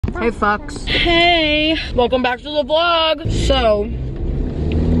Hey, fucks. Hey, welcome back to the vlog. So,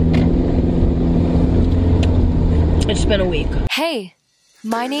 it's been a week. Hey,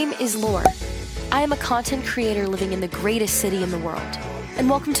 my name is Laur. I am a content creator living in the greatest city in the world. And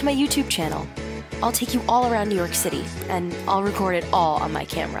welcome to my YouTube channel. I'll take you all around New York City, and I'll record it all on my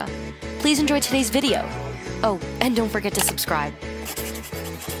camera. Please enjoy today's video. Oh, and don't forget to subscribe.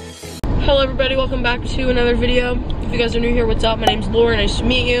 Hello everybody, welcome back to another video. If you guys are new here, what's up? My name's Laura, nice to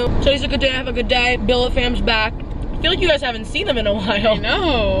meet you. Today's a good day, have a good day. Billet fam's back. I feel like you guys haven't seen them in a while. I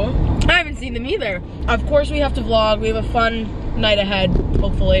know. I haven't seen them either. Of course we have to vlog, we have a fun night ahead,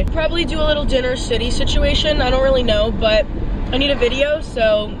 hopefully. Probably do a little dinner city situation, I don't really know, but I need a video,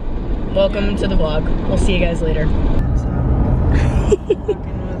 so welcome to the vlog. We'll see you guys later.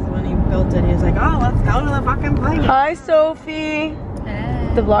 When he built it, he was like, oh, let's go to the fucking place. Hi, Sophie.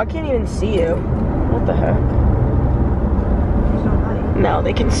 The vlog can't even see you. What the heck? No,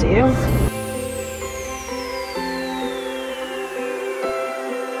 they can see you.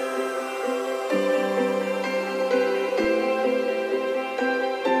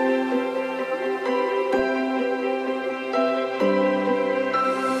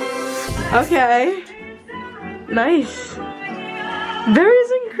 Okay. Nice.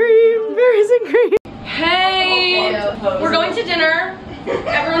 Berries and cream. Berries and cream. Hey! We're going to dinner.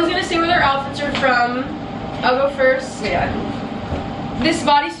 Everyone's gonna say where their outfits are from. I'll go first. Yeah. This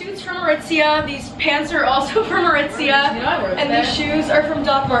bodysuit's from Aritzia. These pants are also from Aritzia. And these shoes are from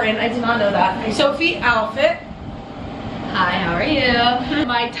Doc Martin. I did not know that. Sophie, outfit. Hi, how are you?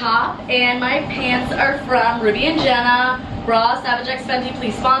 My top and my pants are from Ruby and Jenna. Bra, Savage X Fenty,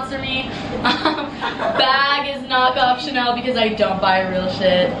 please sponsor me. Bag is not optional because I don't buy real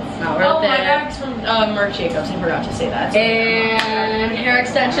shit. It's not worth it. Oh, my bag's from Marc Jacobs. I forgot to say that. And hair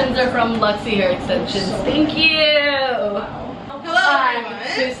extensions are from Luxy Hair Extensions. Thank you. Hello, everyone.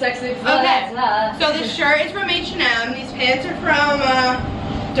 Too sexy. Okay, so this shirt is from H&M. These pants are from,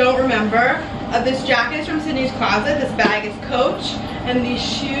 don't remember. This jacket is from Sydney's Closet. This bag is Coach. And these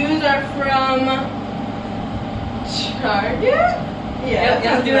shoes are from Target? Yeah,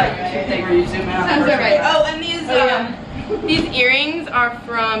 sounds do that right. Thing where you zoom out. Sounds right. Oh, and these these earrings are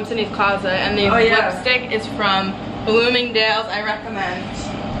from Sydney's Closet, and the lipstick is from Bloomingdale's. I recommend.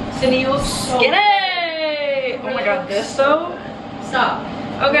 Sydney, you look so skinny. Oh my god, this though? Stop.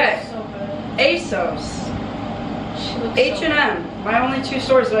 Okay. So ASOS. H&M. My only two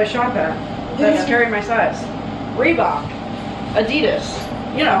stores that I shop at that carry my size. Reebok. Adidas.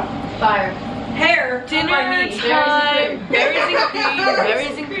 You know. Fire. Hair. Dinner time. Berries and cream.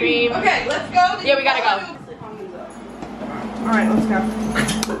 Berries and cream. Okay, let's go. Yeah, we gotta go. Alright, let's go.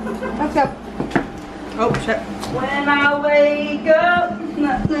 Let's go. Oh, shit. When I wake up,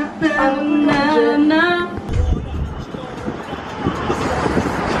 na na na na na.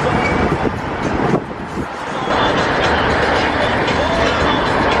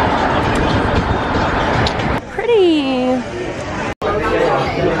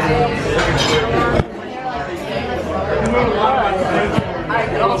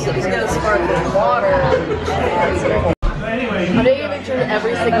 I'm taking a picture of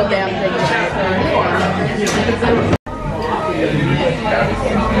every single damn thing.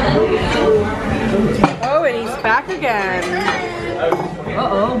 Oh, and he's back again.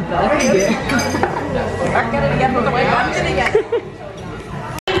 Uh-oh, back again. Back at it again. I'm gonna get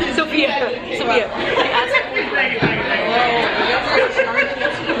Sophia. Sophia.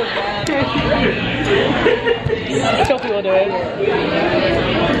 Sophie will do it.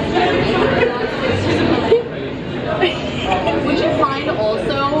 Would you find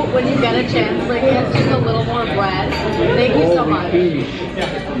also, when you get a chance, like, it's just a little more bread? Thank you so much.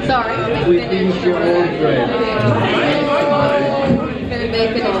 Sorry, we finished your own bread. They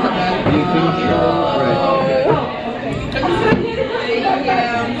finished the bread. You finished your own bread.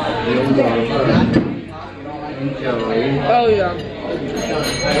 Oh, yeah.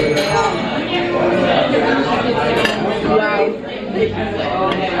 Wow.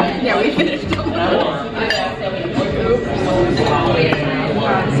 Yeah, we finished them.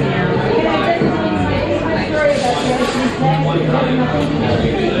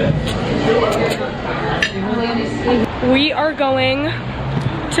 We are going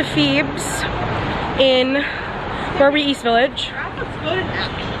to Phoebe's in Barbie East Village.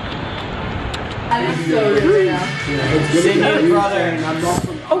 Sydney brother, and I'm not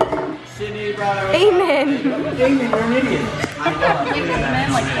from Sydney brother. Amen. Amen, you're an idiot.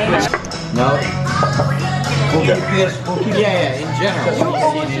 No. Yeah, in general.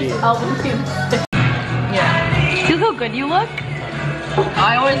 Yeah. See how good you look?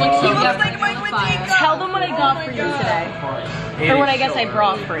 I always look so like Tell them what I got for you today. Or what I guess I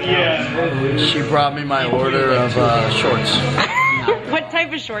brought for you. She brought me my order of shorts. What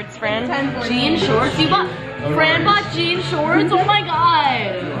type of shorts, Fran? Jean shorts? Fran bought jean shorts? Oh my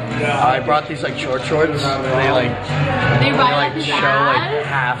god. I brought these like shorts. They ride up his show ass? like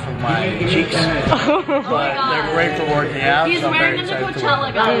half of my cheeks. Oh my But god. they're great for working out. He's so I'm wearing very them to excited to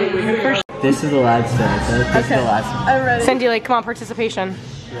wear Coachella, guys. This is the last dance. This is the last one. I'm ready. Cindy, like, come on, participation.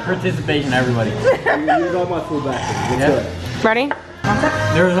 Participation, everybody. You got my full back. Ready?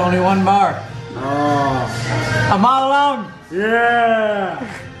 There was only one bar. Oh. I'm all alone. Yeah.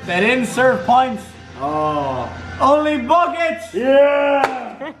 They didn't serve points. Oh. Only buckets.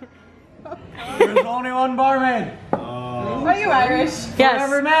 Yeah. There was only one barman. Are you Irish? Yes.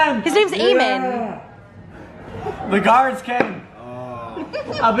 Every man. His name's Eamon. The guards came.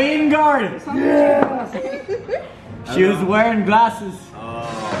 A bean guard. Yeah. She was wearing glasses.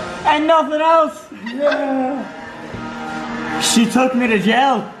 And nothing else. Yeah. She took me to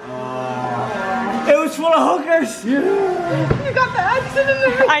jail. It was full of hookers. Yeah. You got the accent in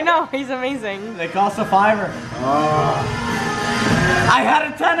the I know, he's amazing. They cost a $5. I had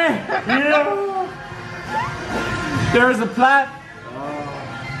a $10. Yeah. There was a plant.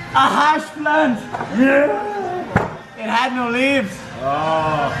 A hash plant. Yeah. It had no leaves.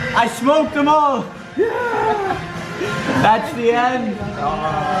 Oh. I smoked them all. Yeah. That's the end.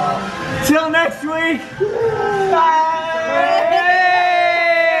 Till next week. Bye.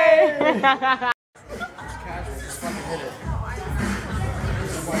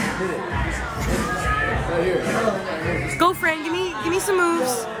 Go, Fran, give me some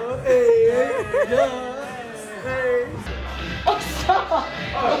moves. Oh, stop.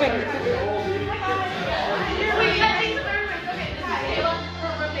 Okay.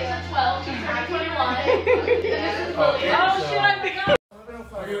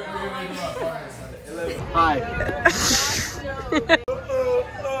 Hi.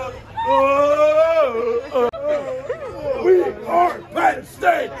 We are Penn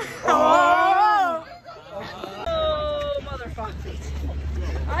State. Oh, motherfucker.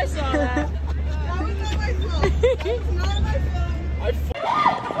 I saw that. That was not my fault. That was not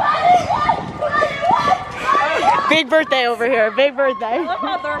my fault. Big birthday over here. Big birthday.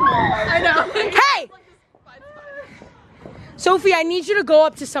 I know. Hey! Sophie, I need you to go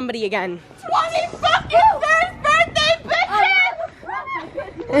up to somebody again. 20 fucking first birthday, bitches!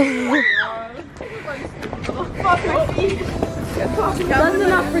 That's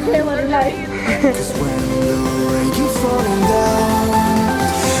enough for Kayla tonight.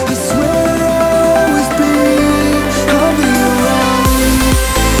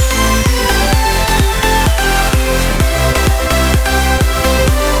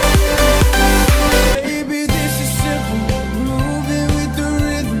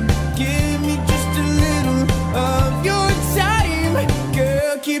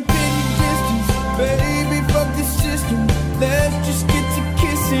 Keep it